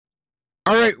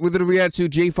All right, we're gonna react to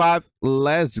Jay5ive.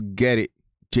 Let's get it.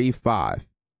 Jay5ive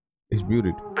is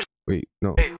muted. Wait,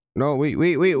 no,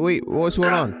 wait. What's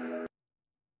going on?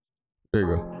 There you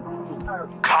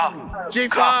go.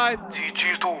 Jay5ive.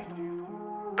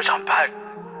 Bitch, I'm back.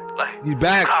 Like, He's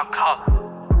back.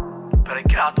 Better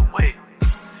get out the way.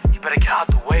 You better get out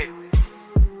the way.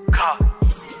 Cop.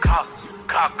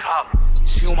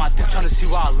 She on my dick tryna see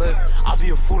where I live. I'll be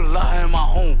a fool to let her in my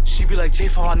home. She be like,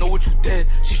 Jay5ive, I know what you did.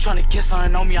 She tryna get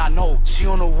something on me, I know. She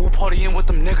on a woo partying with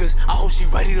them niggas. I hope she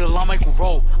ready to line Michael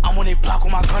roll. I'm on they block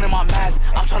with my gun and my mask.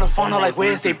 I'm tryna find out like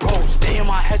where's they bros. They in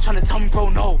my head tryna tell me bro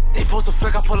no. They post a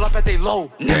flick, I pull up at they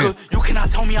low. Nigga, you cannot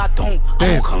tell me I don't.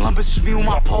 I'm on Columbus, just me with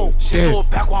my pole. She throw it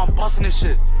back while I'm busting this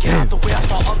shit. Get out the way, I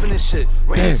start upping this shit.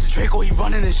 Right next to Draco, he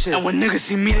running this shit. And when niggas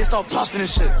see me, they start bluffing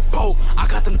this shit. Bro, I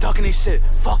got them ducking this shit.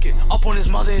 Fuck it, up on his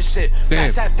mother and shit.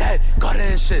 Fast half dead, gutter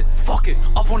and shit. Fuck it,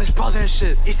 up on his brother and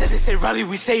shit. He said they say rally,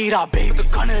 we say eat our babe. The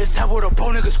gun in his head with a bro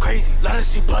niggas crazy. Let us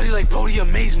see bloody like Brody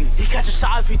amaze me. He catch a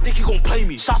shot if he think he gon' play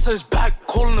me. Shots to his back,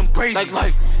 calling him crazy.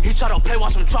 Like, he try to play,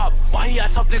 watch him drop. Why he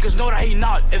had tough niggas know that he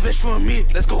not. If it's you and me,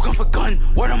 let's go gun for gun.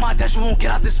 Word on my dad, you won't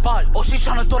get out this spot. Oh, she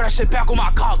tryna throw that shit back on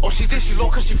my cock. Oh, she think she low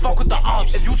cause she fuck with the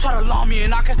ops. If you try to lie me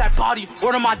and I catch that body,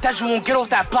 word on my dad, you won't get off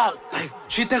that block. Like,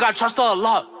 she think I trust her a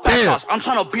lot. Shots, I'm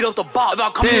tryna beat up the bot. If I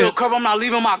come to the curb, I'm not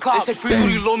leaving my clock. They say free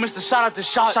duty low, Mr. Shot after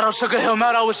shot. Shout out Sugar Hill,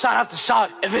 mad I was shot after shot.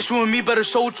 If it's you and me, better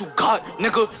show what you got.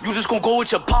 Nigga, you just gon' go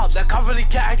with your pops. Like I really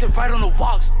get active right on the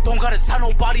walks. Don't gotta tell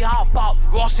nobody how I pop.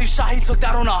 Raw C shot, he took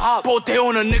that on the hop. Bro, they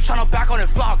on a nick tryna back on that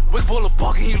flock. Wick bull a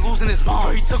buck and he losing his mind.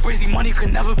 Bro, he took crazy money,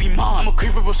 could never be mine. I'm a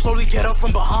creeper, but slowly get up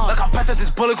from behind. Like I bet that this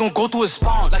bullet gon' go through his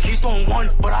spine. Like he throwing one,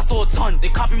 but I throw a ton. They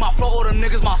copy my flow, all the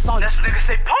niggas my sons. That's niggas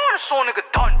say, pawn, this show nigga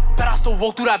done. Bet I still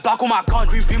walk through that block with my gun.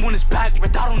 Green beam on his back,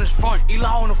 red dot on his front. Eli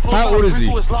on the floor, how old is he?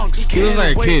 He was like a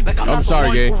kid. I'm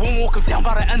sorry, gay. Won't walk him down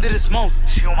by the end of this month.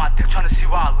 She on my dick tryna see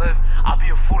where I live. I'll be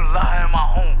a fool to let her in my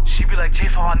home. She be like,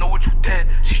 Jay5ive, I know what you did.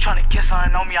 She tryna get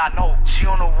something on me, I know. She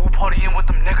on a woo partying with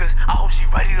them niggas. I hope she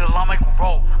ready to line Michael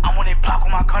roll. I'm on they block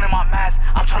with my gun and my mask.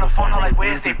 I'm tryna find out like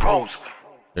where's they bros.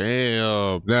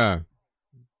 Damn, nah.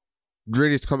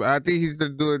 Dre's come. I think he's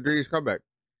gonna do a Dre's comeback.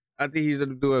 I think he's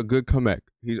gonna do a good comeback.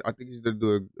 I think he's gonna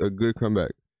do a good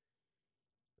comeback.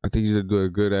 I think he's gonna do a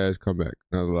good ass comeback.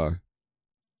 Not a lie.